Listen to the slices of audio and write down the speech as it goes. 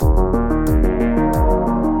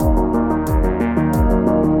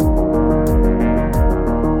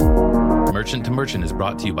to Merchant is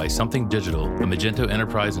brought to you by Something Digital, a Magento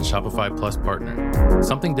Enterprise and Shopify Plus partner.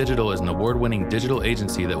 Something Digital is an award-winning digital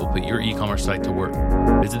agency that will put your e-commerce site to work.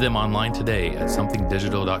 Visit them online today at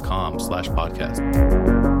somethingdigital.com/podcast.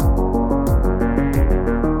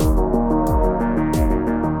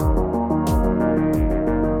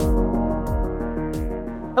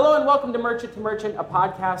 Hello and welcome to Merchant, a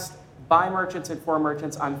podcast by merchants and for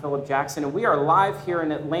merchants. I'm Philip Jackson, and we are live here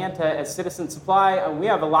in Atlanta at Citizen Supply. And we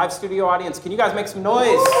have a live studio audience. Can you guys make some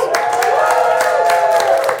noise?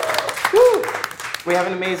 Woo! We have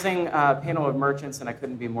an amazing panel of merchants, and I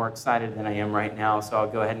couldn't be more excited than I am right now. So I'll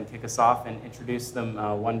go ahead and kick us off and introduce them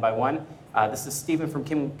one by one. This is Stephen from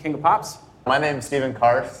King of Pops. My name is Stephen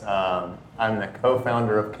Kars. I'm the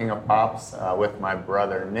co-founder of King of Pops with my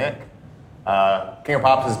brother Nick. King of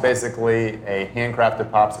Pops is basically a handcrafted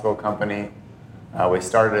popsicle company. We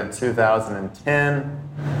started in 2010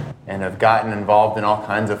 and have gotten involved in all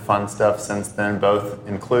kinds of fun stuff since then, both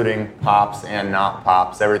including pops and not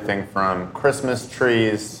pops, everything from Christmas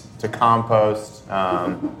trees to compost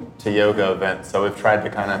to yoga events. So we've tried to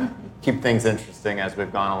kind of keep things interesting as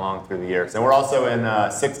we've gone along through the years. And we're also in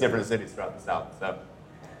 6 different cities throughout the South. So,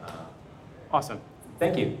 Awesome.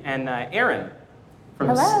 Thank you. And Erin.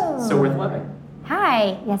 Hello. So Worth Living.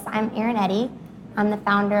 Hi. Yes, I'm Erin Eddy. I'm the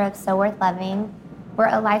founder of So Worth Living. We're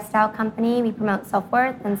a lifestyle company. We promote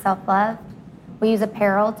self-worth and self-love. We use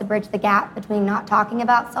apparel to bridge the gap between not talking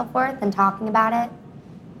about self-worth and talking about it.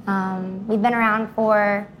 We've been around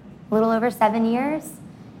for a little over 7 years,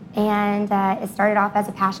 and it started off as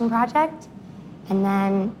a passion project. And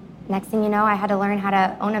then next thing you know, I had to learn how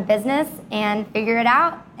to own a business and figure it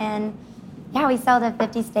out. And yeah, we sell to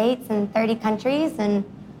 50 states and 30 countries, and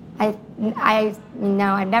I've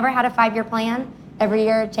never had a 5-year plan. Every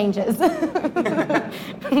year it changes.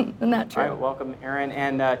 Isn't that true? All right, welcome, Erin.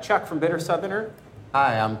 And Chuck from Bitter Southerner.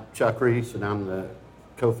 Hi, I'm Chuck Reese, and I'm a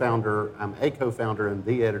co-founder and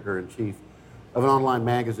the editor-in-chief of an online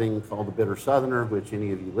magazine called The Bitter Southerner, which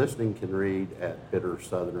any of you listening can read at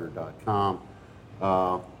bittersoutherner.com.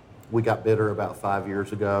 We got bitter about 5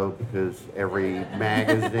 years ago because every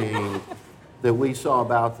magazine that we saw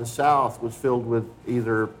about the South was filled with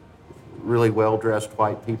either really well-dressed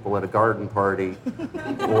white people at a garden party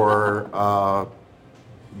or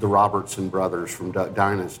the Robertson brothers from Duck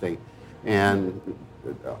Dynasty. And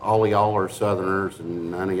all of y'all are Southerners,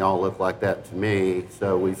 and none of y'all look like that to me,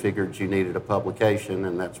 so we figured you needed a publication,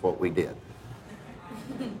 and that's what we did.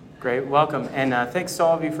 Great, welcome. And thanks to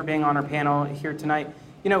all of you for being on our panel here tonight.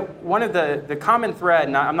 You know, one of the common thread,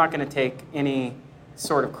 and I'm not going to take any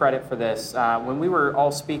sort of credit for this, when we were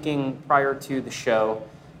all speaking prior to the show,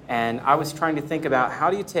 and I was trying to think about how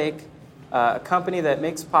do you take a company that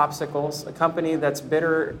makes popsicles, a company that's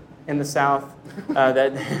bitter in the South,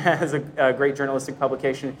 that has a great journalistic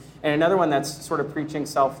publication, and another one that's sort of preaching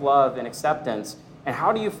self-love and acceptance, and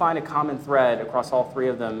how do you find a common thread across all three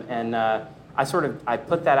of them? And I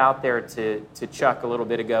put that out there to Chuck a little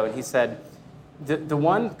bit ago, and he said, the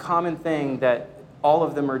one common thing that all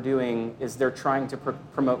of them are doing is they're trying to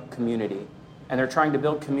promote community, and they're trying to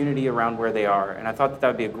build community around where they are. And I thought that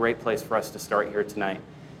would be a great place for us to start here tonight.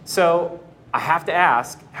 So I have to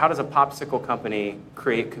ask, how does a popsicle company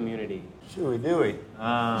create community? Shooey-dooey.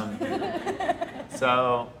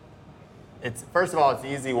 So, first of all, it's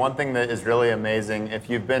easy. One thing that is really amazing,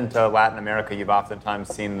 if you've been to Latin America, you've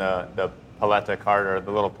oftentimes seen the paleta cart or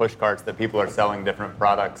the little push carts that people are selling different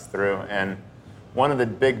products through. And one of the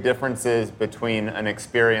big differences between an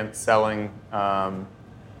experience selling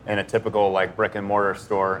in a typical like brick and mortar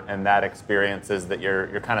store and that experience is that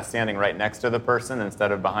you're kind of standing right next to the person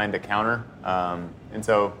instead of behind a counter. And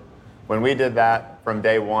so when we did that from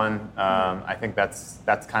day one, I think that's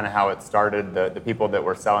kind of how it started. The people that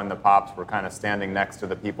were selling the pops were kind of standing next to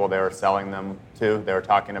the people they were selling them to. They were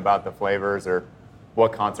talking about the flavors or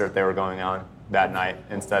what concert they were going on that night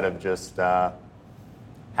instead of just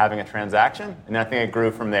having a transaction, and I think it grew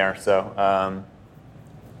from there. So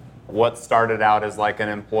what started out as like an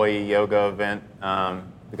employee yoga event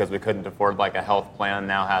because we couldn't afford like a health plan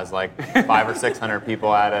now has like 500 or 600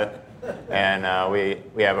 people at it, and we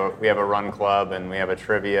have a run club, and we have a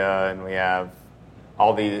trivia, and we have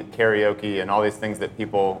all the karaoke and all these things that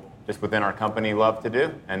people just within our company love to do,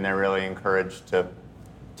 and they're really encouraged to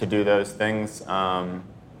do those things. And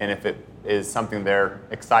if it is something they're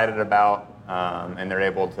excited about, and they're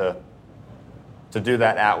able to do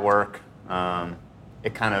that at work,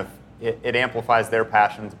 it amplifies their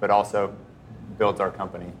passions, but also builds our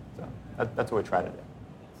company. So that's what we try to do.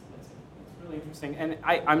 It's really interesting, and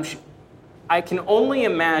I can only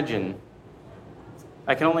imagine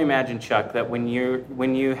I can only imagine, Chuck, that when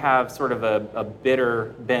you have sort of a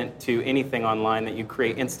bitter bent to anything online, that you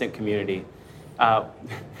create instant community.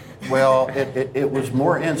 Well, it was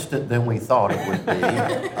more instant than we thought it would be.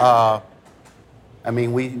 I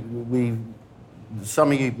mean, we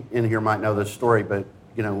some of you in here might know this story, but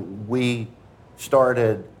we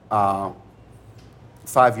started 5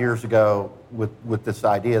 years ago with this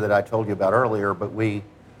idea that I told you about earlier, but we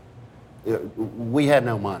had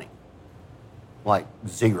no money, like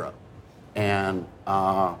zero, and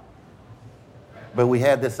but we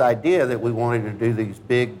had this idea that we wanted to do these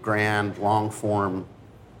big, grand, long-form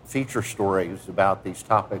feature stories about these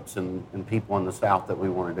topics and people in the South that we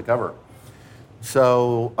wanted to cover.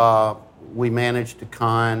 So we managed to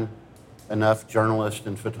con enough journalists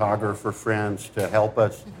and photographer friends to help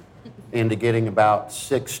us into getting about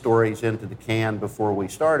 6 stories into the can before we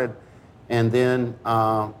started. And then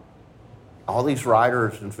all these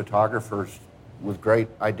writers and photographers with great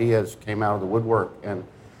ideas came out of the woodwork. And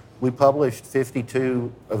we published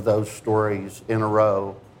 52 of those stories in a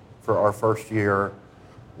row for our first year,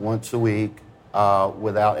 once a week,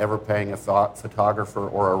 without ever paying a photographer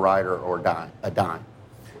or a writer or a dime.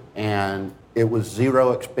 And it was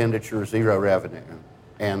zero expenditure, zero revenue.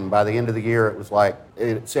 And by the end of the year, it was like,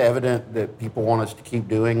 it's evident that people want us to keep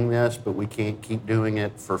doing this, but we can't keep doing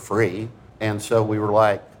it for free. And so we were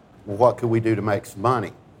like, well, what could we do to make some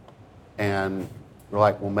money? And we're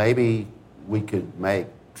like, well, maybe we could make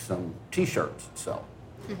some T-shirts and sell.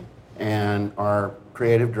 And our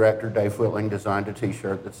creative director, Dave Whitling, designed a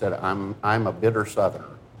T-shirt that said, I'm a bitter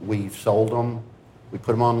Southerner. We sold them. We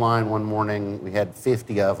put them online one morning. We had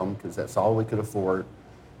 50 of them because that's all we could afford.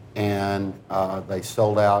 And they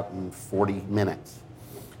sold out in 40 minutes.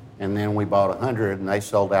 And then we bought 100 and they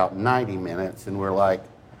sold out in 90 minutes. And we're like,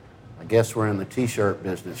 I guess we're in the T-shirt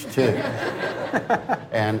business too.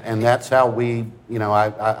 and that's how we,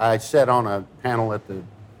 I sat on a panel at the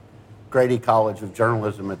Grady College of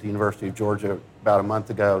Journalism at the University of Georgia about a month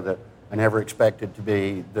ago that I never expected to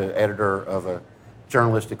be the editor of a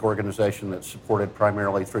journalistic organization that's supported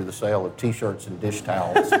primarily through the sale of T-shirts and dish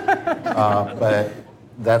towels. But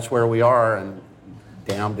that's where we are, and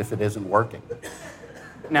damned if it isn't working.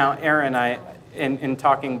 Now, Aaron, in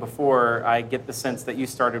talking before, I get the sense that you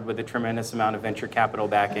started with a tremendous amount of venture capital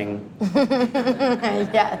backing.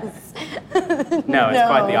 Yes. No, it's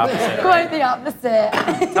quite the opposite. Quite the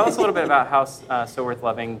opposite. Tell us a little bit about how So Worth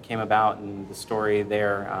Loving came about and the story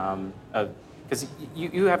there. Because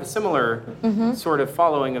you have a similar sort of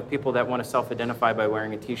following of people that want to self-identify by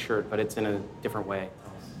wearing a T-shirt, but it's in a different way.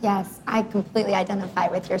 Yes, I completely identify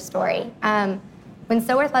with your story. When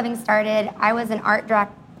So Worth Loving started, I was an art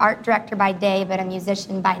director by day, but a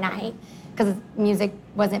musician by night, because music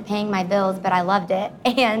wasn't paying my bills, but I loved it.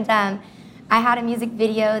 And I had a music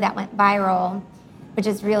video that went viral, which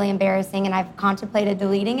is really embarrassing, and I've contemplated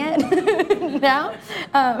deleting it now.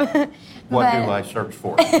 What do I search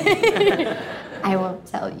for? I won't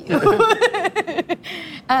tell you.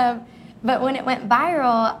 But when it went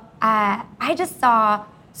viral, I just saw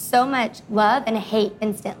so much love and hate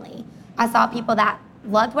instantly. I saw people that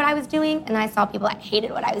loved what I was doing, and I saw people that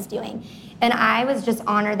hated what I was doing. And I was just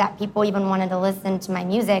honored that people even wanted to listen to my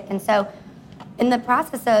music. And so in the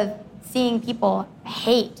process of seeing people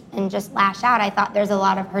hate and just lash out, I thought there's a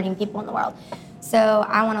lot of hurting people in the world. So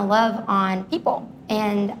I want to love on people.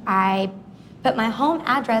 And I put my home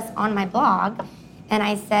address on my blog, and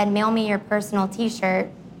I said, mail me your personal T-shirt,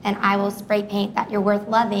 and I will spray paint that you're worth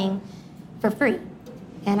loving for free.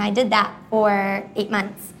 And I did that for 8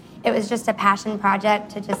 months. It was just a passion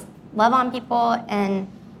project to just love on people and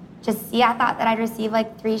just see. I thought that I'd receive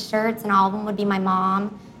like 3 shirts and all of them would be my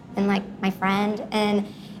mom and like my friend. And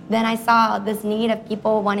then I saw this need of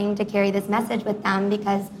people wanting to carry this message with them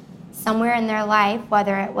because somewhere in their life,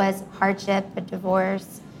 whether it was hardship, a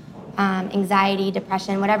divorce, anxiety,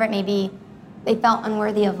 depression, whatever it may be, they felt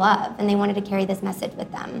unworthy of love and they wanted to carry this message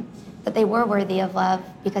with them, that they were worthy of love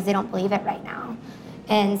because they don't believe it right now.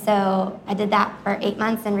 And so I did that for 8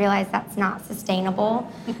 months and realized that's not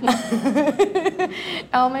sustainable.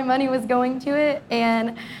 All my money was going to it,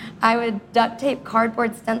 and I would duct tape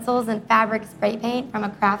cardboard stencils and fabric spray paint from a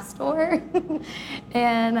craft store.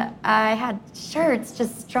 And I had shirts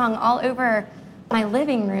just strung all over my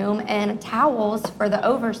living room and towels for the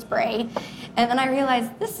overspray. And then I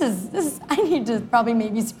realized this is I need to probably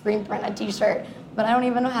maybe screen print a T-shirt, but I don't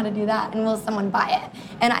even know how to do that, and will someone buy it?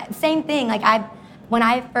 And same thing, like when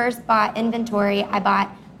I first bought inventory, I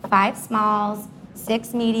bought 5 smalls,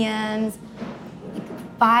 6 mediums,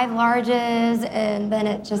 5 larges, and then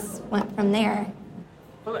it just went from there.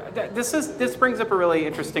 Well, this brings up a really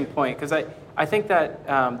interesting point, because I think that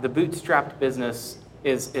the bootstrapped business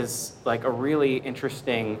is like a really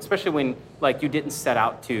interesting, especially when like you didn't set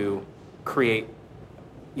out to create,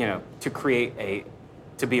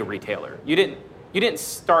 to be a retailer. You didn't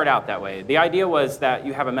start out that way. The idea was that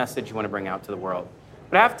you have a message you want to bring out to the world.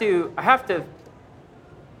 But it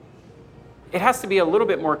has to be a little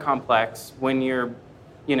bit more complex when you're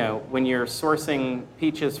sourcing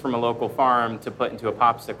peaches from a local farm to put into a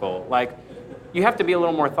popsicle. Like, you have to be a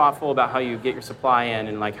little more thoughtful about how you get your supply in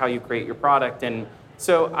and like how you create your product. And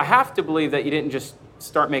so I have to believe that you didn't just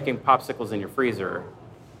start making popsicles in your freezer.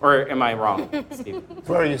 Or am I wrong, Steve? It's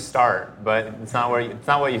where you start, but it's not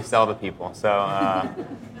what you sell to people. So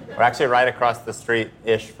we're actually right across the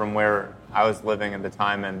street-ish from where I was living at the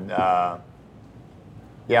time, and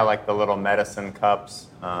like the little medicine cups,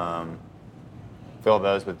 fill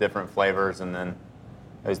those with different flavors, and then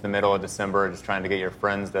it was the middle of December, just trying to get your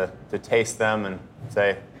friends to taste them and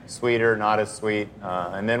say sweeter, not as sweet,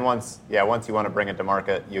 and then once you want to bring it to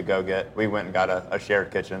market, we went and got a shared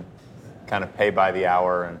kitchen. Kind of pay by the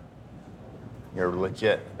hour, and you're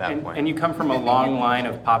legit at that point. And you come from a long line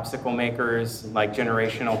of popsicle makers, like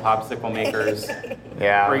generational popsicle makers.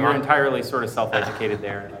 Yeah. Where you're entirely sort of self-educated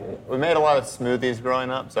there. We made a lot of smoothies growing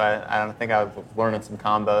up, so I don't think I was learning some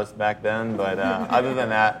combos back then. But other than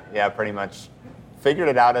that, pretty much figured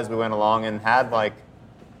it out as we went along, and had a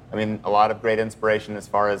lot of great inspiration as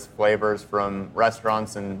far as flavors from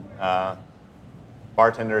restaurants and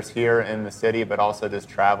bartenders here in the city, but also just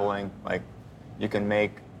traveling. Like, you can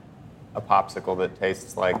make a popsicle that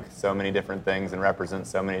tastes like so many different things and represents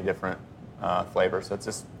so many different flavors. So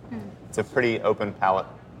it's a pretty open palette.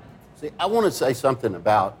 See, I want to say something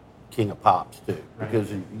about King of Pops too, because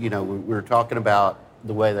we were talking about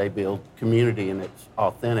the way they build community and it's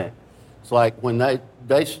authentic. It's like when they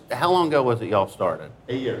how long ago was it y'all started?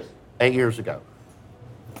 8 years. 8 years ago.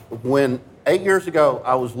 When 8 years ago,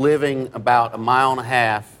 I was living about a mile and a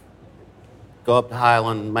half, go up to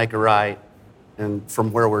Highland, make a right, and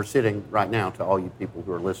from where we're sitting right now to all you people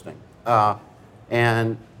who are listening.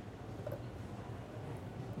 And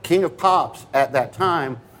King of Pops at that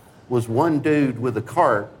time was one dude with a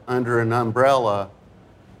cart under an umbrella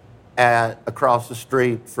across the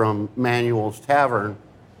street from Manuel's Tavern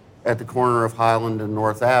at the corner of Highland and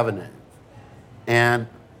North Avenue. And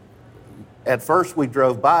at first we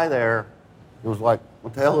drove by there. It was like,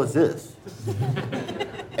 what the hell is this?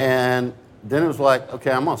 And then it was like,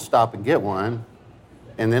 okay, I'm going to stop and get one.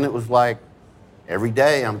 And then it was like, every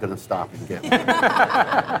day I'm going to stop and get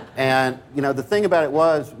one. And, the thing about it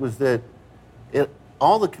was that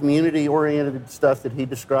all the community-oriented stuff that he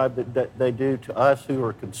described that they do to us who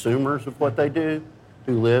are consumers of what they do,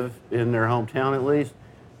 who live in their hometown at least,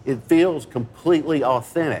 it feels completely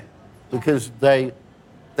authentic because they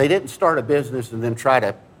didn't start a business and then try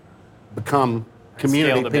to become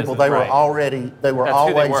community people. They were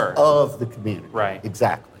always of the community. Right.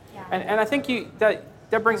 Exactly. Yeah. And I think that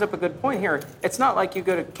brings up a good point here. It's not like you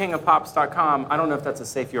go to kingofpops.com. I don't know if that's a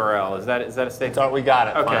safe URL. Is that a safe? We got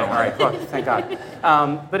it. Okay. Finally. All right. Well, thank God.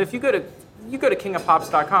 But if you go to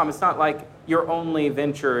kingofpops.com, it's not like your only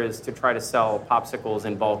venture is to try to sell popsicles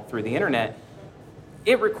in bulk through the internet.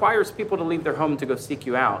 It requires people to leave their home to go seek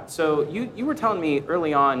you out. So you were telling me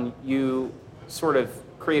early on you sort of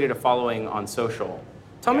created a following on social.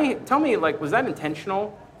 Tell me, like, was that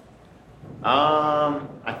intentional?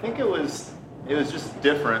 I think it was just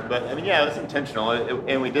different, but it was intentional.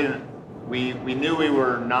 And we knew we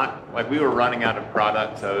were running out of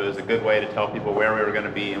product, so it was a good way to tell people where we were going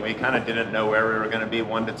to be. And we kind of didn't know where we were going to be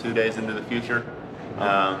 1 to 2 days into the future.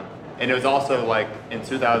 And it was also like in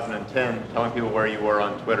 2010, telling people where you were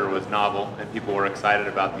on Twitter was novel, and people were excited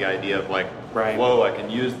about the idea of like, whoa, I can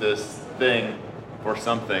use this thing for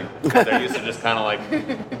something. They're used to just kind of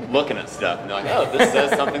like looking at stuff, and they're like, oh, this says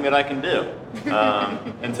something that I can do.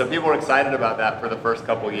 And so people were excited about that for the first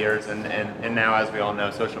couple of years, and now, as we all know,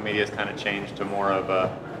 social media has kind of changed to more of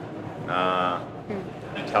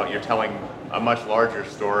you're telling a much larger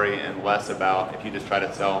story and less about if you just try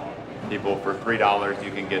to sell people for $3 you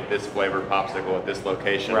can get this flavored popsicle at this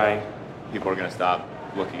location. Right. People are going to stop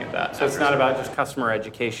looking at that. So it's not about just customer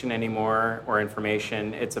education anymore or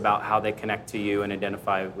information. It's about how they connect to you and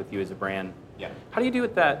identify with you as a brand. Yeah. How do you do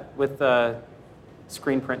with that with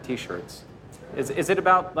screen print T-shirts? Is it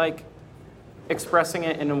about like expressing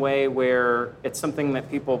it in a way where it's something that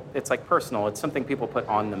it's like personal. It's something people put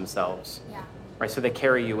on themselves. Yeah. Right. So they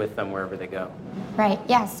carry you with them wherever they go. Right.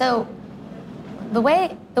 Yeah. So the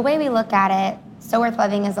way we look at it, So Worth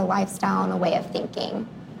Loving is a lifestyle and a way of thinking.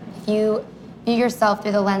 If you view yourself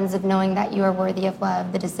through the lens of knowing that you are worthy of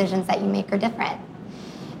love, the decisions that you make are different.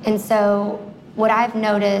 And so what I've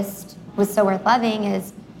noticed with So Worth Loving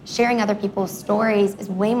is sharing other people's stories is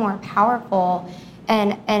way more powerful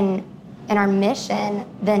and our mission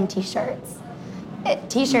than t-shirts.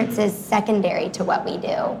 T-shirts is secondary to what we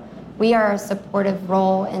do. We are a supportive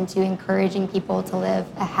role into encouraging people to live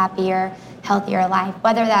a happier, healthier life,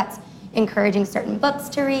 whether that's encouraging certain books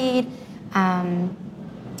to read,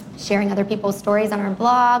 sharing other people's stories on our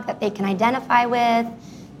blog that they can identify with,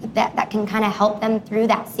 that can kind of help them through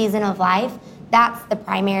that season of life. That's the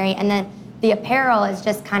primary. And then the apparel is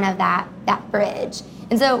just kind of that bridge.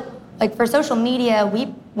 And so, like for social media,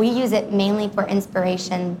 we use it mainly for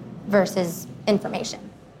inspiration versus information.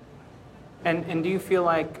 And do you feel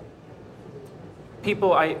like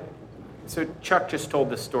people, so Chuck just told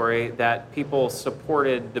the story that people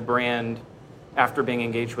supported the brand after being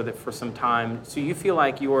engaged with it for some time. So you feel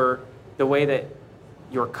like the way that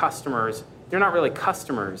your customers, they're not really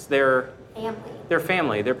customers, they're Family. They're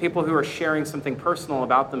family. They're people who are sharing something personal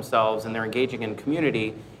about themselves and they're engaging in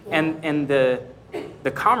community. Yeah. And the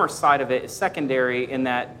commerce side of it is secondary in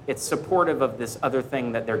that it's supportive of this other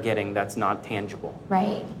thing that they're getting that's not tangible.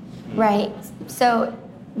 Right, right. So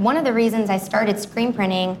one of the reasons I started screen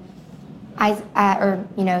printing,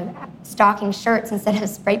 stocking shirts instead of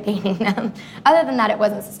spray painting them. Other than that, it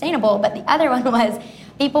wasn't sustainable. But the other one was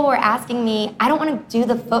people were asking me, I don't want to do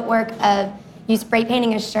the footwork of you spray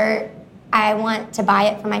painting a shirt. I want to buy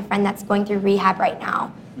it for my friend that's going through rehab right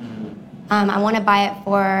now. I want to buy it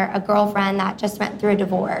for a girlfriend that just went through a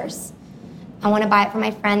divorce. I want to buy it for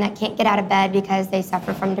my friend that can't get out of bed because they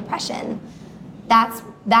suffer from depression.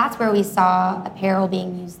 That's where we saw apparel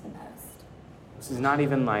being used the most. This is not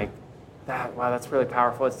even like that. Wow, that's really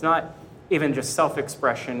powerful. It's not even just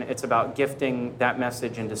self-expression. It's about gifting that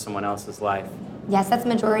message into someone else's life. Yes, that's the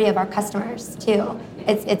majority of our customers too.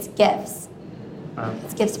 It's gifts.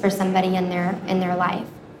 It's gifts for somebody in their life.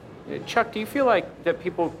 Chuck, do you feel like that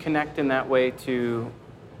people connect in that way to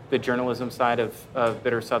the journalism side of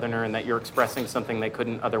Bitter Southerner and that you're expressing something they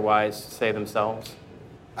couldn't otherwise say themselves?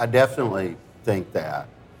 I definitely think that,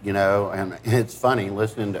 and it's funny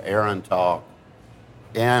listening to Aaron talk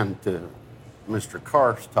and to Mr.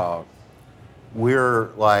 Karsh talk.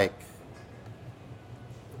 We're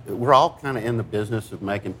all kind of in the business of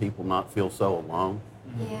making people not feel so alone.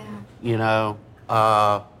 Yeah.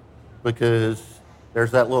 Because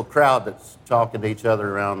there's that little crowd that's talking to each other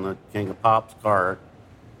around the King of Pop's cart.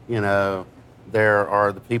 There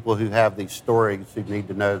are the people who have these stories who need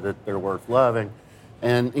to know that they're worth loving.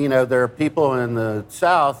 And, there are people in the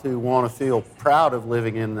South who want to feel proud of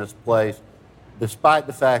living in this place, despite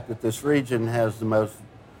the fact that this region has the most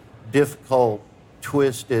difficult,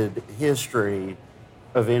 twisted history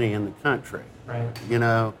of any in the country. Right.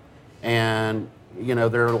 And,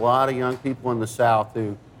 there are a lot of young people in the South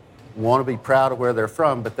who want to be proud of where they're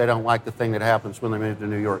from, but they don't like the thing that happens when they move to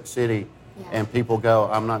New York City. Yeah. And people go,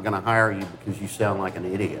 I'm not going to hire you because you sound like an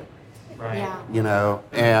idiot. Right. Yeah.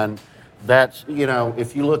 And that's,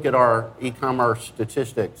 if you look at our e-commerce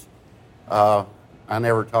statistics, I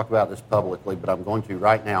never talk about this publicly, but I'm going to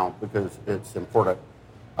right now because it's important.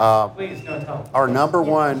 Please, no, tell. Our number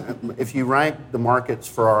one, if you rank the markets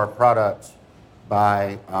for our products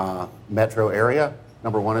by metro area,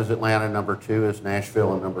 number one is Atlanta, number two is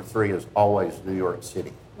Nashville, and number three is always New York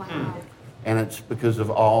City. Wow. And it's because of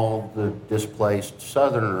all the displaced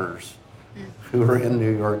Southerners who are in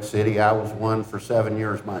New York City. I was one for 7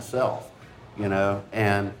 years myself,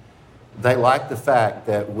 and they like the fact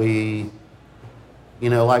that we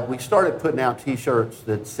started putting out T-shirts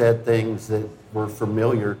that said things that were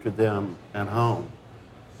familiar to them at home.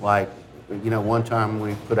 One time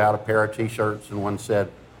we put out a pair of T-shirts and one said,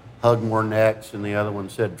 hug more necks, and the other one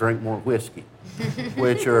said, drink more whiskey,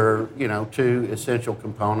 which are, two essential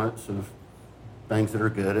components of things that are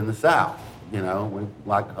good in the South. We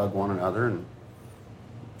like to hug one another, and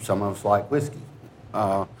some of us like whiskey.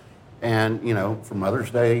 And, for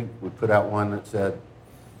Mother's Day, we put out one that said,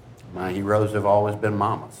 my heroes have always been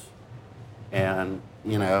mamas. And,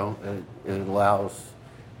 it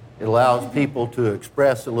allows people to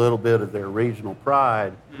express a little bit of their regional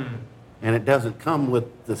pride. And it doesn't come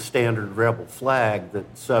with the standard rebel flag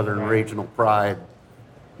that Southern regional pride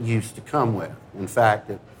used to come with. In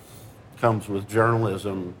fact, it comes with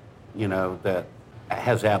journalism, that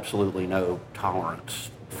has absolutely no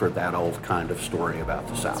tolerance for that old kind of story about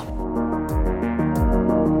the South.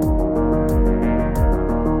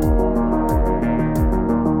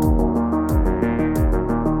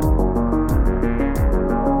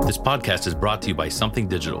 This podcast is brought to you by Something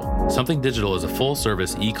Digital. Something Digital is a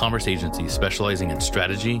full-service e-commerce agency specializing in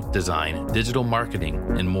strategy, design, digital marketing,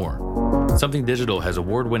 and more. Something Digital has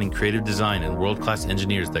award-winning creative design and world-class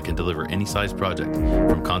engineers that can deliver any size project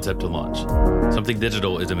from concept to launch. Something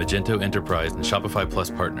Digital is a Magento Enterprise and Shopify Plus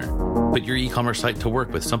partner. Put your e-commerce site to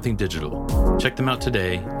work with Something Digital. Check them out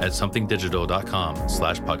today at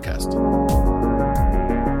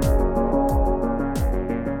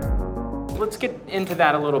somethingdigital.com/podcast. Let's get into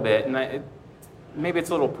that a little bit, and maybe it's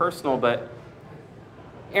a little personal, but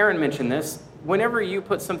Aaron mentioned this. Whenever you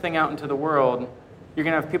put something out into the world, you're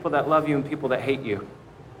going to have people that love you and people that hate you.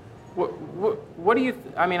 What do you,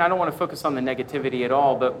 I mean, I don't want to focus on the negativity at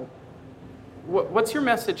all, but what's your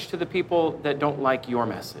message to the people that don't like your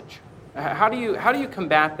message? How do you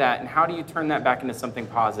combat that, and how do you turn that back into something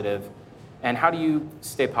positive, and how do you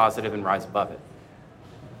stay positive and rise above it?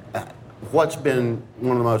 What's been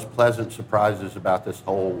one of the most pleasant surprises about this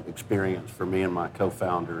whole experience for me and my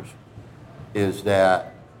co-founders is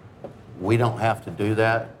that we don't have to do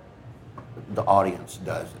that. The audience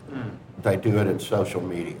does it. They do it in social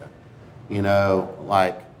media. You know,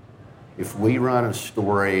 like if we run a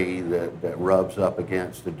story that rubs up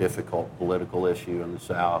against a difficult political issue in the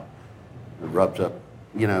South, it rubs up,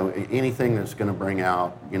 you know, anything that's going to bring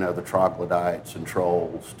out, you know, the troglodytes and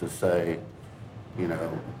trolls to say, you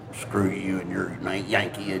know, screw you and your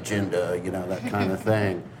Yankee agenda, you know, that kind of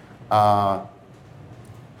thing.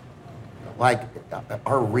 Like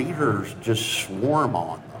our readers just swarm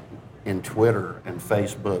on them in Twitter and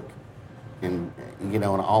Facebook and, you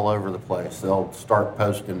know, and all over the place. They'll start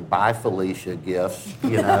posting "Bye Felicia" gifs,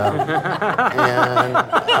 you know, and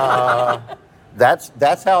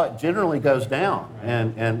that's how it generally goes down.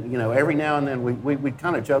 And you know, every now and then we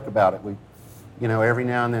kind of joke about it. You know, every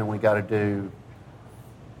now and then we got to do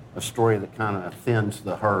a story that kind of thins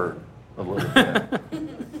the herd a little bit.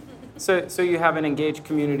 So you have an engaged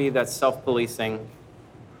community that's self-policing,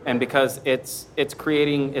 and because it's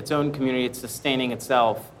creating its own community, it's sustaining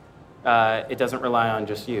itself, it doesn't rely on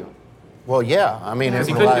just you. Well, yeah, I mean, because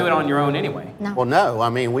you couldn't do it on your own anyway. No. Well, no, I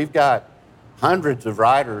mean, we've got hundreds of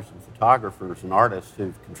writers and photographers and artists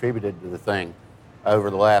who've contributed to the thing over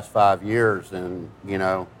the last 5 years, and you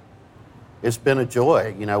know, it's been a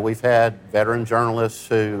joy. You know, we've had veteran journalists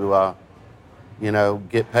who, you know,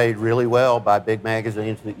 get paid really well by big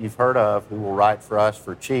magazines that you've heard of who will write for us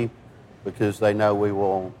for cheap because they know we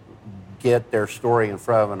will get their story in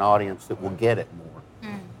front of an audience that will get it more.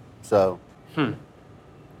 So. Well,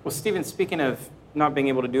 Stephen, speaking of not being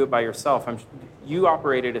able to do it by yourself, you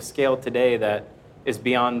operate at a scale today that is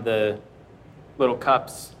beyond the little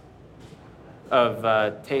cups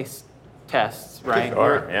of taste tests, right?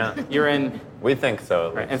 Sure, yeah. You're in. We think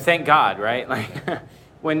so. Right, and thank God, right? Like,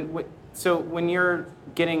 when you're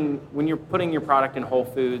putting your product in Whole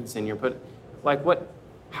Foods and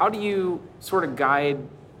how do you sort of guide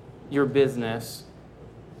your business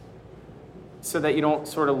so that you don't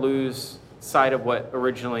sort of lose sight of what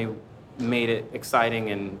originally made it exciting?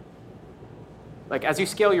 And like, as you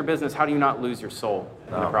scale your business, how do you not lose your soul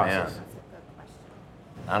in the process? Man.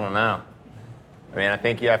 I don't know. I mean, I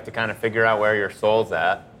think you have to kind of figure out where your soul's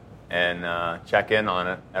at and check in on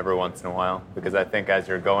it every once in a while, because I think as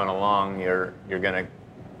you're going along, you're going to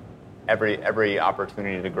every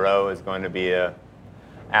opportunity to grow is going to be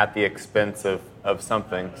at the expense of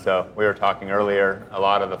something. So we were talking earlier, a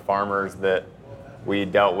lot of the farmers that we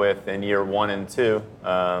dealt with in year 1 and 2,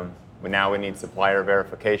 now we need supplier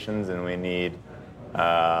verifications, and we need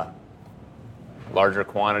larger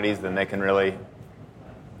quantities than they can really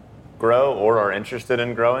grow or are interested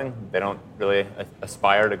in growing. They don't really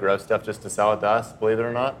aspire to grow stuff just to sell it to us, believe it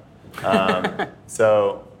or not.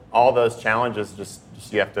 So all those challenges, just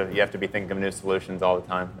you have to be thinking of new solutions all the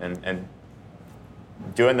time, and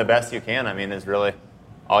doing the best you can, I mean, is really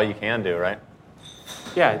all you can do, right?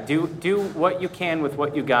 Yeah, do what you can with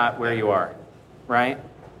what you got where you are, right?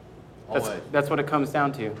 That's what it comes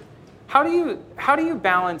down to. How do you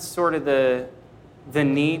balance sort of the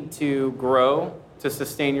need to grow to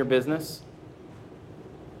sustain your business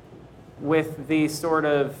with the sort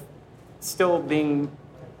of still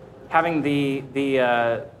having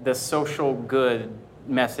the social good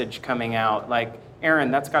message coming out? Like,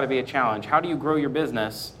 Aaron, that's got to be a challenge. How do you grow your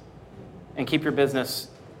business and keep your business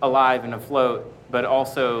alive and afloat, but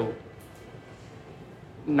also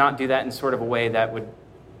not do that in sort of a way that would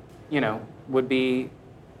be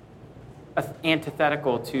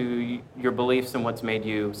antithetical to your beliefs and what's made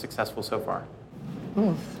you successful so far?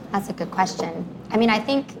 That's a good question. I mean, I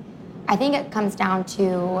think it comes down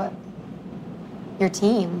to your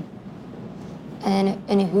team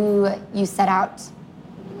and who you set out,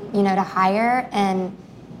 to hire, and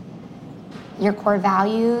your core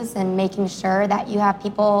values, and making sure that you have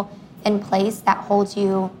people in place that hold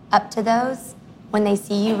you up to those, when they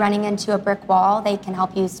see you running into a brick wall, they can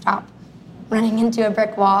help you stop running into a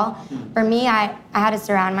brick wall. For me, I had to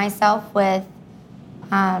surround myself with,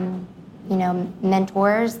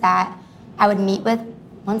 mentors that I would meet with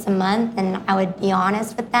once a month, and I would be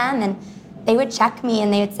honest with them, and they would check me,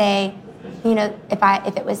 and they would say,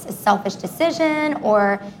 if it was a selfish decision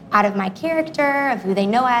or out of my character of who they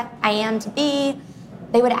know I am to be,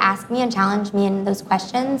 they would ask me and challenge me in those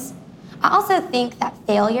questions. I also think that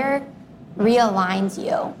failure realigns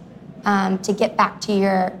you to get back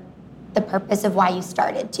to the purpose of why you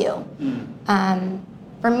started to.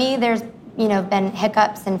 For me, there's been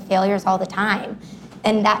hiccups and failures all the time,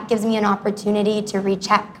 and that gives me an opportunity to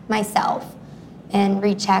recheck myself and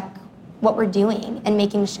recheck what we're doing and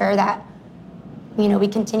making sure that we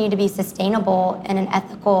continue to be sustainable in an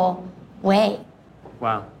ethical way.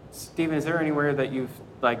 Wow. Stephen, is there anywhere that you've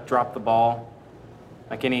dropped the ball?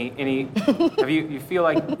 Like any have you feel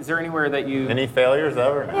like, is there anywhere that you... Any failures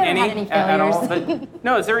ever? I haven't had any failures. At all? But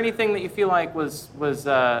no, is there anything that you feel like was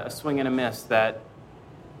a swing and a miss that,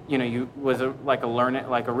 you was a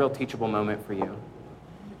real teachable moment for you?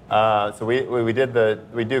 So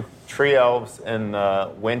we do tree elves in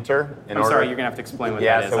the winter. Sorry, you're gonna have to explain what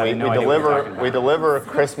that is. So we deliver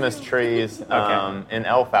Christmas trees Okay. in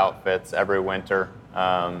elf outfits every winter.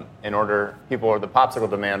 The popsicle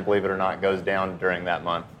demand, believe it or not, goes down during that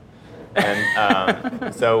month.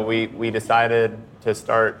 And so we decided to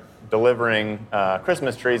start delivering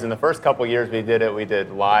Christmas trees. In the first couple years we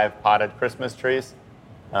did live potted Christmas trees.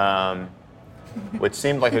 Which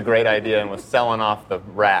seemed like a great idea and was selling off the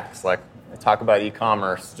racks. Like, talk about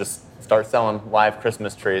e-commerce, just start selling live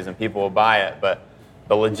Christmas trees and people will buy it. But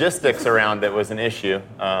the logistics around it was an issue.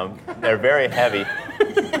 They're very heavy.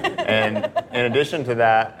 And in addition to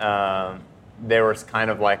that, there's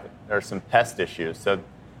some pest issues. So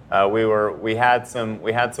we had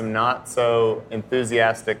some not so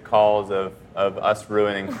enthusiastic calls of us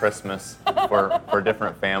ruining Christmas for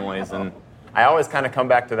different families. And I always kind of come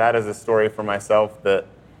back to that as a story for myself that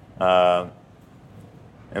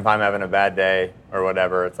if I'm having a bad day or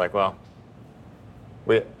whatever, it's like, well,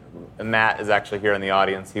 Matt is actually here in the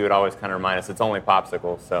audience. He would always kind of remind us it's only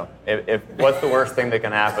popsicles. So if what's the worst thing that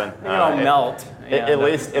can happen? It'll melt. At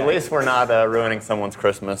least we're not ruining someone's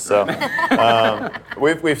Christmas. So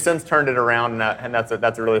we've since turned it around, and that's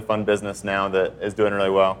a really fun business now that is doing really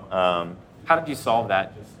well. How did you solve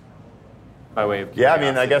that? Just by way of curiosity?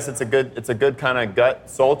 I guess it's a good kind of gut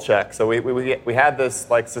soul check. So we had this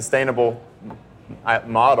sustainable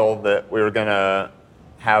model that we were going to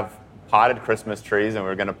have potted Christmas trees and we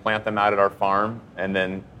were going to plant them out at our farm and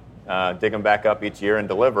then dig them back up each year and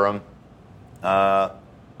deliver them.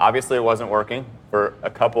 Obviously, it wasn't working for a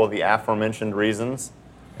couple of the aforementioned reasons,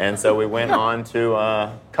 and so we went on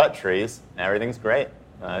to cut trees. And everything's great.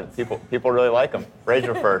 People really like them.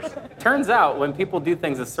 Fraser first. Turns out when people do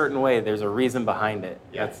things a certain way, there's a reason behind it.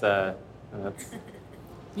 Yeah. That's.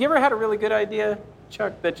 You ever had a really good idea,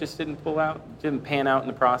 Chuck, that just didn't pan out in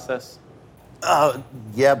the process?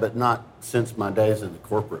 Yeah, but not since my days in the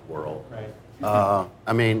corporate world. Right.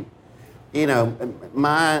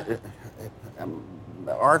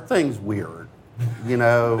 Our thing's weird,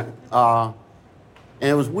 and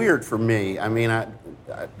it was weird for me.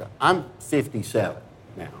 I'm 57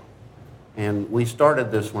 now, and we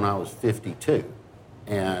started this when I was 52,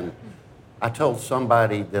 and I told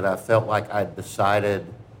somebody that I felt like I'd decided,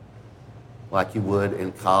 like you would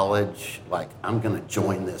in college, like I'm going to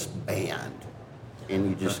join this band, and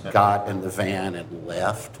you just got in the van and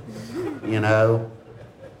left,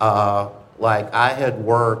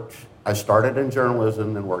 I started in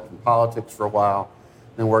journalism, then worked in politics for a while,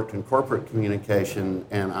 then worked in corporate communication,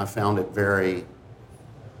 and I found it very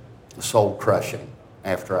soul-crushing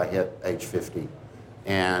after I hit age 50.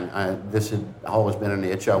 And this had always been an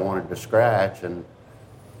itch I wanted to scratch, and,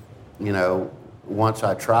 once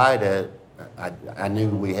I tried it, I knew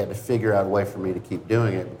we had to figure out a way for me to keep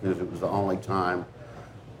doing it because it was the only time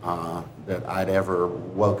that I'd ever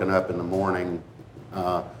woken up in the morning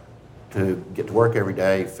to get to work every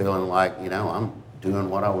day feeling like, I'm doing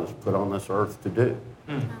what I was put on this earth to do.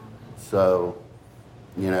 Mm. So,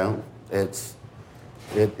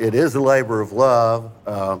 it is a labor of love,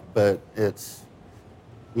 but it's,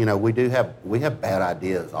 we have bad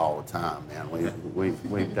ideas all the time, man.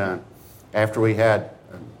 We've done, after we had,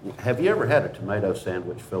 have you ever had a tomato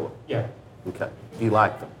sandwich, Philip? Yeah. Okay. Do you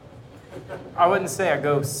like them? I wouldn't say I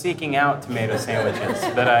go seeking out tomato sandwiches,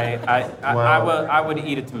 but I would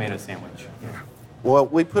eat a tomato sandwich. Yeah. Well,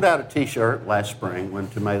 we put out a T-shirt last spring when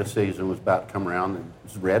tomato season was about to come around.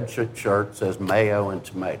 This red shirt says mayo and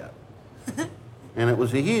tomato. And it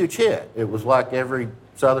was a huge hit. It was like every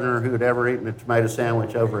Southerner who had ever eaten a tomato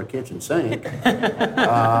sandwich over a kitchen sink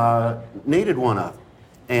needed one of them.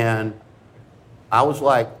 And I was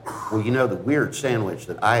like, well, you know, the weird sandwich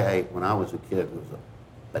that I ate when I was a kid was a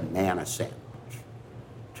banana sandwich.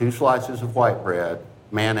 2 slices of white bread,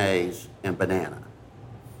 mayonnaise, and banana.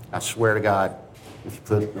 I swear to God, if you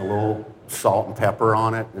put a little salt and pepper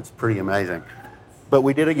on it, it's pretty amazing. But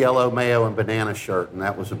we did a yellow mayo and banana shirt, and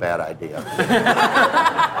that was a bad idea.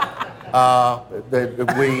 I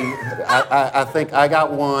think I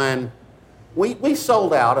got one. We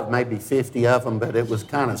sold out of maybe 50 of them, but it was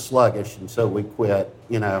kind of sluggish, and so we quit,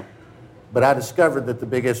 you know. But I discovered that the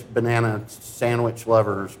biggest banana sandwich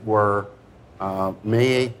lovers were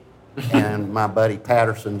me and my buddy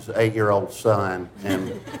Patterson's 8-year-old son,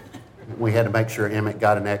 and we had to make sure Emmett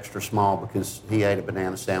got an extra small because he ate a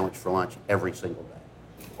banana sandwich for lunch every single day.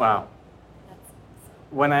 Wow.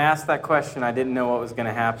 When I asked that question, I didn't know what was going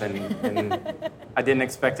to happen, and I didn't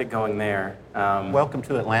expect it going there. Welcome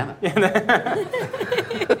to Atlanta.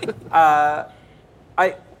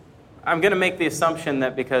 I'm going to make the assumption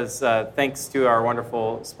that because thanks to our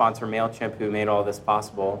wonderful sponsor, MailChimp, who made all this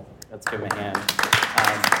possible, let's give them a hand.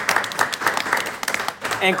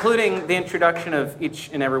 Including the introduction of each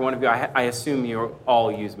and every one of you, I assume you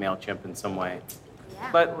all use MailChimp in some way.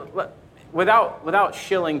 Yeah. But without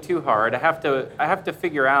shilling too hard, I have to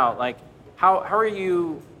figure out, like, how are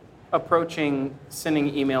you approaching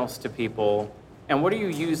sending emails to people, and what are you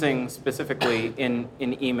using specifically in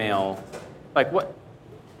email? Like,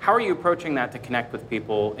 how are you approaching that to connect with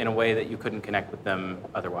people in a way that you couldn't connect with them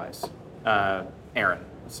otherwise? Aaron,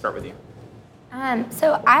 let's start with you.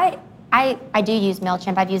 So I do use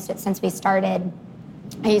MailChimp. I've used it since we started.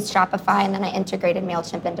 I used Shopify, and then I integrated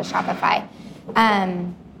MailChimp into Shopify.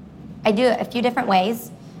 I do it a few different ways.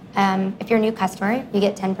 If you're a new customer, you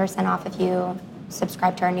get 10% off if you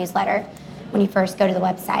subscribe to our newsletter when you first go to the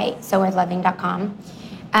website, soworthliving.com.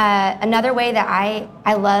 Another way that I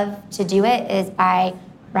love to do it is by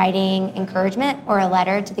writing encouragement or a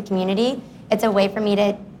letter to the community. It's a way for me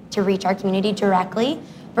to reach our community directly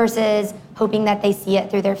versus hoping that they see it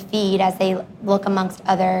through their feed as they look amongst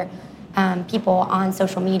other people on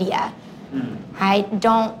social media. I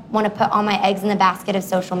don't want to put all my eggs in the basket of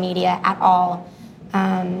social media at all.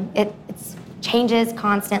 It changes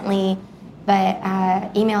constantly, but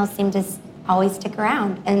emails seem to always stick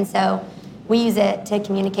around. And so we use it to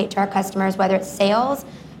communicate to our customers, whether it's sales,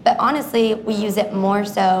 but honestly, we use it more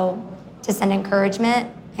so to send encouragement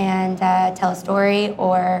and tell a story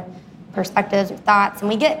or perspectives or thoughts. And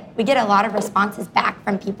we get a lot of responses back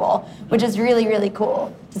from people, which is really, really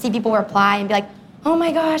cool to see people reply and be like, oh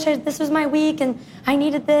my gosh, this was my week and I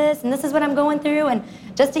needed this and this is what I'm going through. And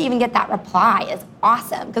just to even get that reply is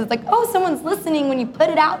awesome because it's like, oh, someone's listening when you put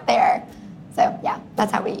it out there. So yeah,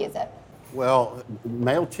 that's how we use it. Well,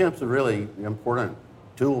 MailChimp's a really important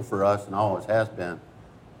tool for us and always has been.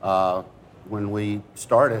 When we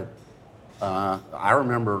started, I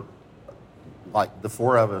remember like the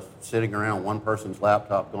 4 of us sitting around one person's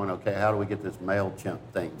laptop going, okay, how do we get this MailChimp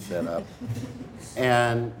thing set up?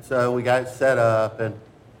 And so we got it set up and,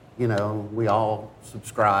 you know, we all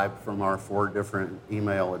subscribed from our 4 different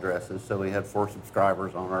email addresses. So we had 4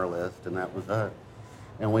 subscribers on our list and that was us.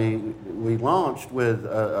 And we launched with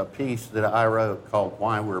a piece that I wrote called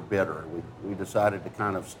Why We're Bitter. We decided to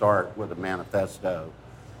kind of start with a manifesto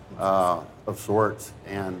of sorts.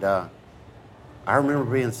 And I remember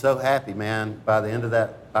being so happy, man. By the end of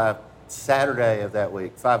that, by Saturday of that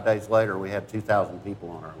week, 5 days later, we had 2,000 people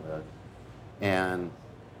on our list. And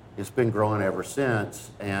it's been growing ever since.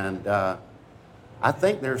 And I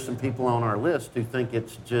think there's some people on our list who think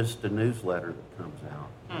it's just a newsletter that comes out.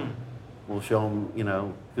 We'll show them, you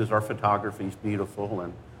know, because our photography is beautiful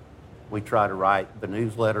and we try to write the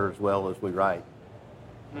newsletter as well as we write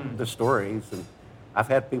the stories. And I've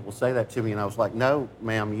had people say that to me and I was like, no,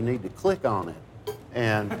 ma'am, you need to click on it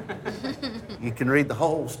and you can read the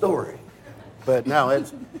whole story. But no,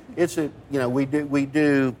 it's a, you know, we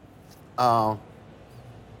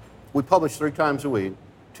publish 3 times a week,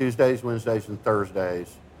 Tuesdays, Wednesdays, and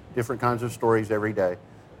Thursdays, different kinds of stories every day.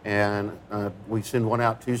 And we send one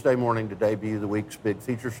out Tuesday morning to debut the week's big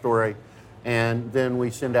feature story. And then we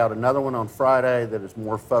send out another one on Friday that is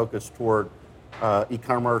more focused toward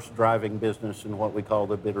e-commerce driving business and what we call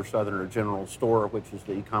the Bitter Southerner General Store, which is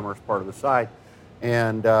the e-commerce part of the site.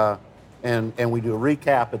 And we do a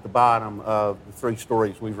recap at the bottom of the 3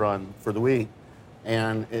 stories we've run for the week.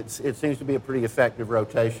 And it seems to be a pretty effective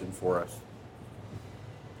rotation for us.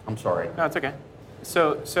 I'm sorry. No, it's okay.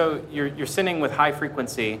 So you're sending with high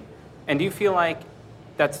frequency, and do you feel like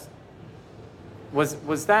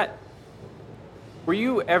was that Were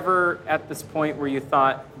you ever at this point where you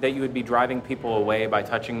thought that you would be driving people away by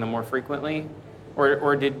touching them more frequently? Or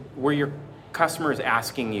were your customers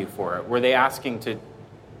asking you for it? Were they asking to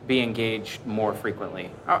be engaged more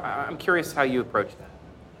frequently? I'm curious how you approach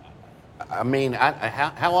that. I mean,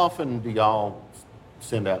 how often do y'all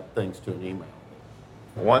send out things to an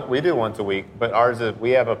email? We do once a week, but ours is,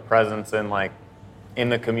 we have a presence in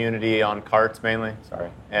the community on carts mainly.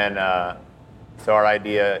 Sorry. And so our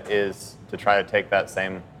idea is to try to take that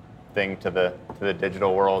same thing to the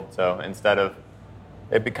digital world. So instead of,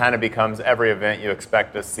 it kind of becomes every event you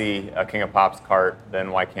expect to see a King of Pops cart,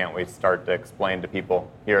 then why can't we start to explain to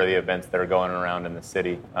people, here are the events that are going around in the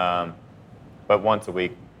city. But once a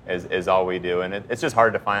week is all we do. And it's just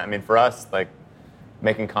hard to find. I mean, for us, like,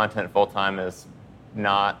 making content full-time is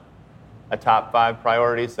not a top 5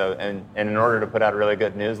 priority. So, and in order to put out a really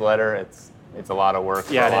good newsletter, it's a lot of work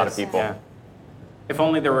for a lot of people. Yeah. If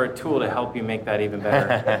only there were a tool to help you make that even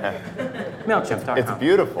better. MailChimp.com. It's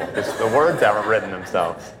beautiful. Just the words haven't written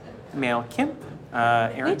themselves. MailChimp.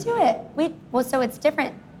 Erin? We do it. So it's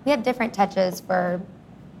different. We have different touches for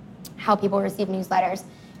how people receive newsletters.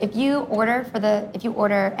 If you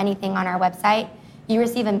order anything on our website, you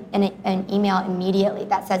receive an email immediately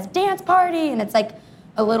that says dance party, and it's like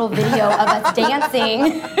a little video of us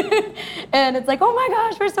dancing. And it's like, oh my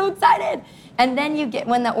gosh, we're so excited. And then you get,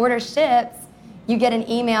 when the order ships, you get an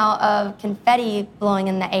email of confetti blowing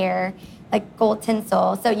in the air, like gold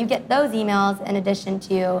tinsel. So you get those emails in addition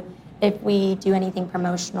to if we do anything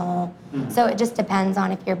promotional. Mm-hmm. So it just depends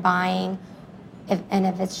on if you're buying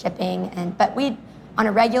if it's shipping. But we, on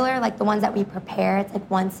a regular, like the ones that we prepare, it's like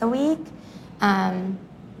once a week.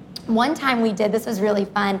 One time we did, this was really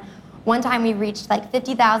fun. One time we reached like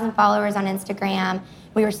 50,000 followers on Instagram.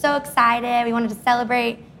 We were so excited. We wanted to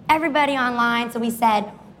celebrate everybody online. So we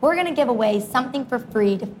said, we're going to give away something for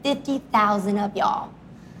free to 50,000 of y'all.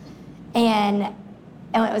 And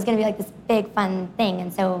it was going to be like this big fun thing.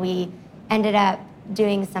 And so we ended up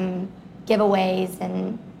doing some giveaways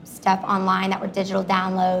and stuff online that were digital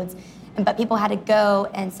downloads. But people had to go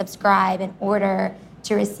and subscribe and order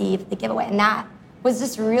to receive the giveaway. And that was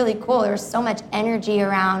just really cool. There was so much energy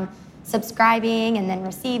around subscribing and then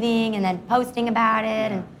receiving and then posting about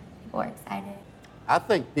it. And people were excited. I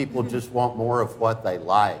think people just want more of what they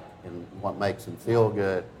like and what makes them feel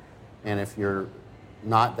good. And if you're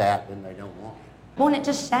not that, then they don't want it. Well, and it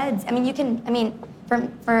just sheds.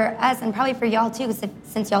 For us and probably for y'all too,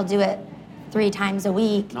 since y'all do it 3 times a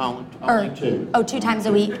week. No, only 2. Oh, 2 times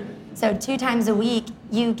a week. So 2 times a week,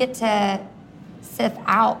 you get to sift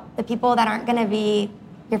out the people that aren't going to be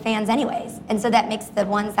your fans anyways. And so that makes the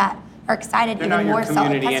ones that are excited They're even more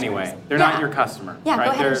solid customers. They're not your community anyway. They're not your customer. Yeah, right?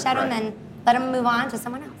 Go ahead and shed them and let them move on to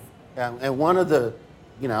someone else. Yeah, and one of the,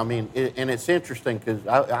 and it's interesting because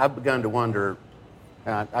I've begun to wonder,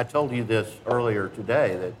 and I told you this earlier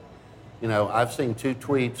today, that, I've seen 2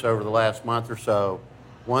 tweets over the last month or so.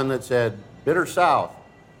 One that said, Bitter South,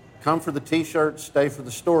 come for the T-shirts, stay for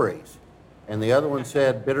the stories. And the other one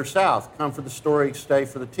said, Bitter South, come for the stories, stay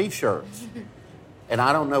for the T-shirts. And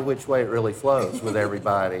I don't know which way it really flows with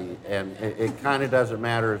everybody. And it kind of doesn't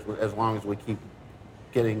matter as long as we keep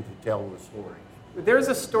getting to tell the story. There's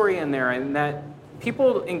a story in there, and that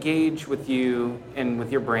people engage with you and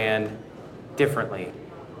with your brand differently.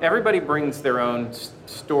 Everybody brings their own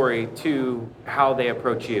story to how they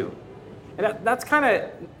approach you. And that's kind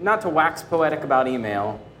of, not to wax poetic about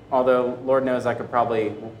email, although Lord knows I could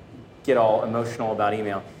probably get all emotional about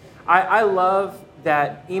email. I love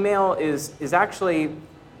that email is actually,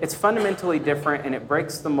 it's fundamentally different, and it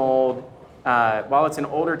breaks the mold. While it's an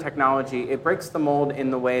older technology, it breaks the mold in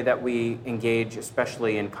the way that we engage,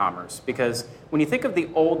 especially in commerce. Because when you think of the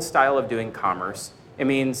old style of doing commerce, it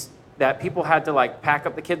means that people had to pack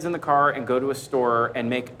up the kids in the car and go to a store and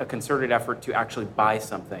make a concerted effort to actually buy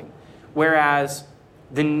something. Whereas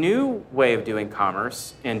the new way of doing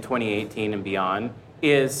commerce in 2018 and beyond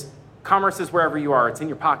is commerce is wherever you are, it's in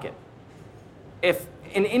your pocket. If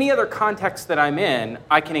in any other context that I'm in,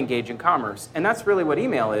 I can engage in commerce. And that's really what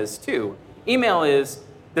email is too. Email is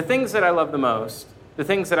the things that I love the most, the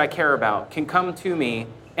things that I care about can come to me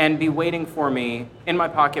and be waiting for me in my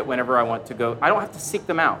pocket whenever I want to go. I don't have to seek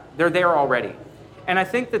them out. They're there already. And I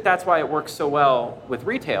think that that's why it works so well with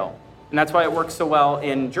retail. And that's why it works so well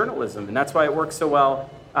in journalism. And that's why it works so well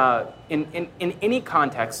in any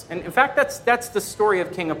context. And in fact, that's the story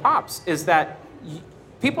of King of Pops, is that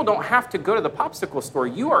people don't have to go to the popsicle store.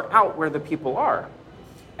 You are out where the people are.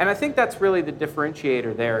 And I think that's really the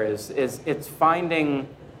differentiator there is it's finding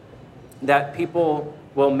that people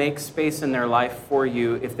will make space in their life for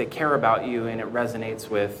you if they care about you and it resonates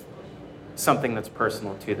with something that's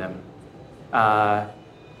personal to them. That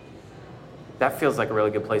feels like a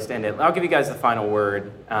really good place to end it. I'll give you guys the final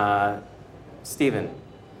word. Steven.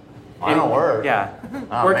 Final word? Yeah.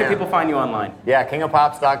 Oh, Where can man. people find you online? Yeah,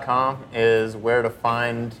 kingofpops.com is where to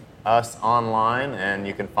find us online, and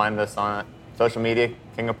you can find us on social media,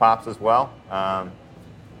 King of Pops as well.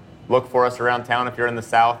 Look for us around town if you're in the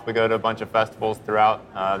South. We go to a bunch of festivals throughout,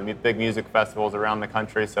 the big music festivals around the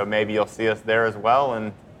country, so maybe you'll see us there as well,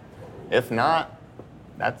 and if not,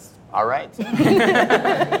 that's all right.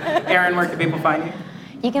 Aaron, where can people find you?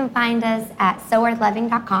 You can find us at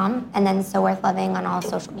soworthleving.com and then soworthleving on all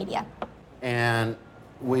social media. And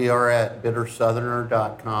we are at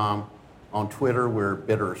bittersoutherner.com. On Twitter, we're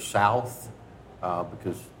Bitter South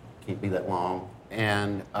because it can't be that long.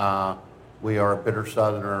 And we are Bitter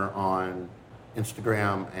Southerner on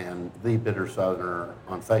Instagram and The Bitter Southerner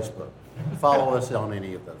on Facebook. Follow us on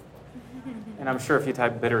any of those. And I'm sure if you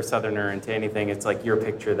type Bitter Southerner into anything, it's like your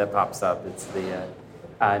picture that pops up. It's the,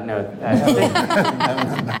 I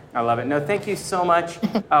love it. No, thank you so much.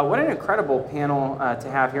 What an incredible panel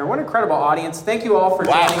to have here. What an incredible audience. Thank you all for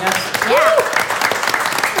joining us. Yeah.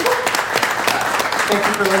 Thank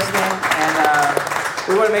you for listening. And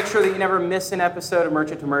we want to make sure that you never miss an episode of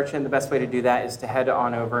Merchant to Merchant. The best way to do that is to head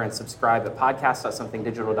on over and subscribe at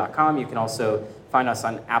podcast.somethingdigital.com. You can also find us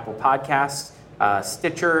on Apple Podcasts,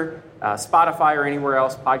 Stitcher, Spotify, or anywhere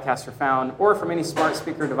else podcasts are found, or from any smart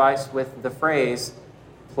speaker device with the phrase,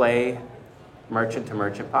 play Merchant to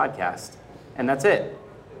Merchant podcast. And that's it.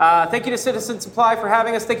 Thank you to Citizen Supply for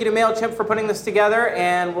having us. Thank you to MailChimp for putting this together.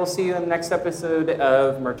 And we'll see you in the next episode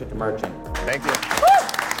of Merchant to Merchant. Thank you.